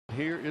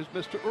Here is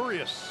Mr.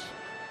 Urias.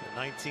 The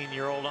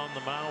 19-year-old on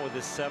the mound with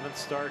his 7th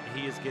start, and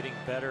he is getting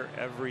better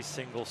every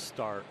single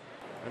start.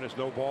 And it's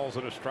no balls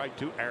and a strike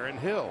to Aaron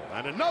Hill.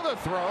 And another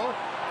throw.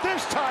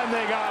 This time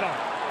they got him.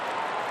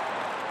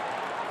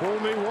 Fool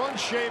me once,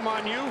 shame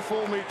on you.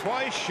 Fool me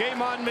twice,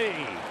 shame on me.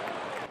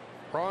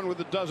 Braun with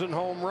a dozen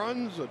home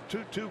runs. A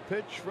 2-2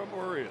 pitch from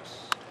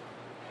Urias.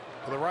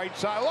 To the right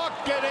side.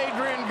 Look at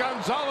Adrian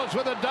Gonzalez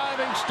with a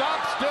diving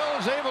stop. Still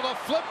is able to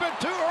flip it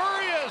to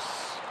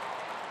Urias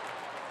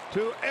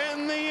to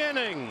end the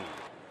inning.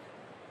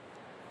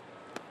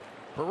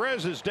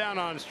 Perez is down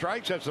on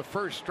strikes. That's the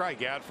first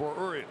strikeout for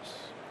Urias.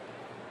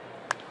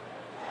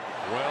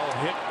 Well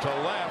hit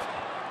to left.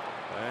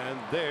 And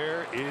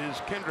there is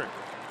Kendrick.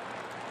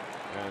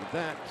 And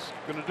that's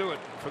going to do it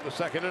for the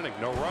second inning.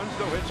 No runs,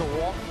 no hits, a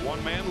walk.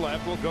 One man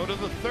left. Will go to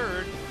the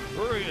third.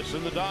 Urias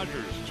and the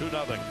Dodgers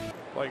 2-0.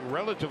 Playing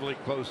relatively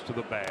close to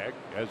the bag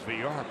as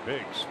VR.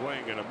 Big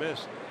swing and a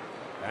miss.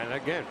 And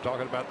again,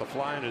 talking about the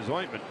fly in his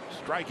ointment,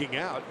 striking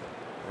out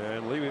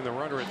and leaving the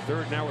runner at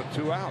third now with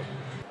 2 out.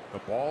 The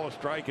ball, a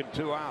strike, and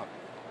 2 out.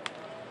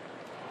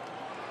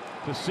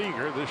 To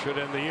Seager, this should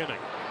end the inning.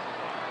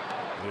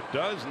 It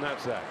does, and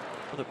that's that.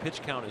 The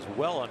pitch count is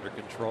well under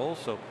control,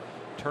 so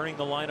turning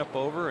the lineup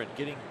over and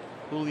getting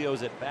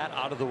Julio's at bat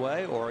out of the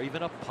way, or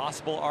even a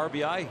possible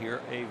RBI here.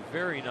 A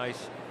very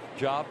nice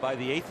job by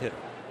the 8th hitter.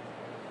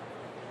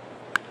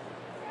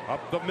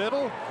 Up the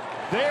middle.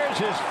 There's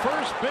his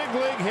first big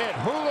league hit.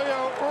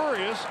 Julio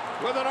Urias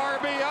with an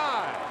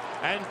RBI.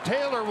 And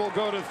Taylor will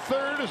go to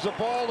third as the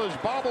ball is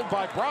bobbled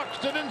by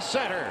Broxton in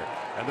center.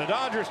 And the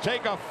Dodgers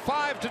take a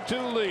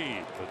 5-2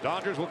 lead. The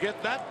Dodgers will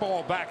get that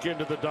ball back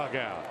into the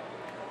dugout.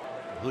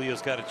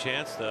 Julio's got a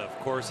chance to, of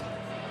course,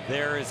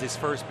 there is his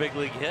first big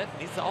league hit.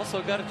 He's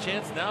also got a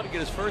chance now to get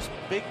his first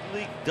big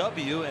league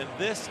W, and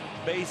this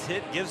base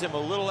hit gives him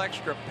a little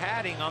extra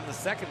padding on the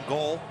second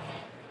goal.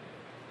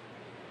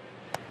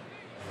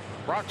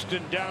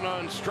 Broxton down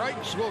on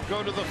strikes will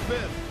go to the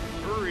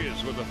 5th.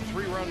 Urias with a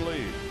 3-run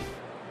lead.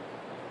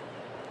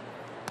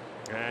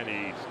 And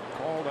he's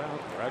called out,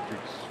 or actually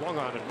swung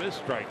on and missed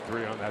strike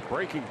 3 on that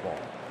breaking ball.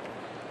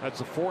 That's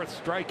the 4th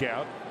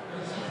strikeout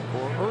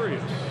for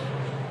Urias.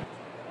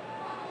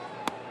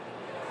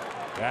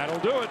 That'll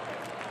do it.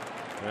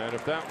 And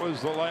if that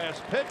was the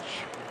last pitch,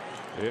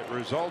 it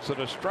results in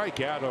a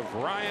strikeout of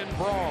Ryan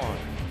Braun.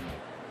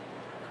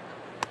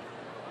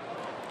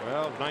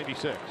 Well,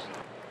 96.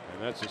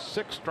 And that's the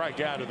 6th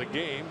strikeout of the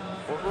game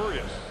for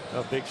Urias.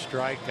 A big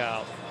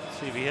strikeout.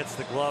 See if he hits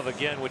the glove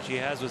again, which he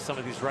has with some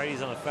of these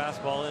righties on the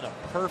fastball. In a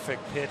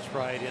perfect pitch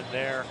right in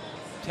there.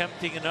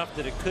 Tempting enough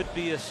that it could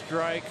be a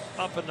strike,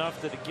 up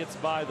enough that it gets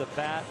by the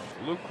bat.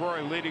 Luke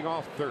Roy leading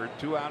off third,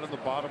 2 out in the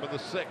bottom of the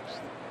 6th.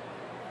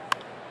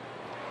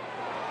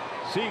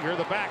 Seager,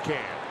 the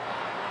backhand.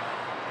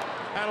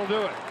 That'll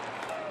do it.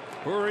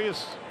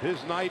 Urias,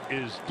 his night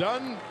is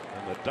done,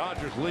 and the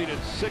Dodgers lead at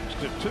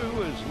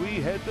 6-2 as we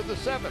head to the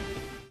 7th.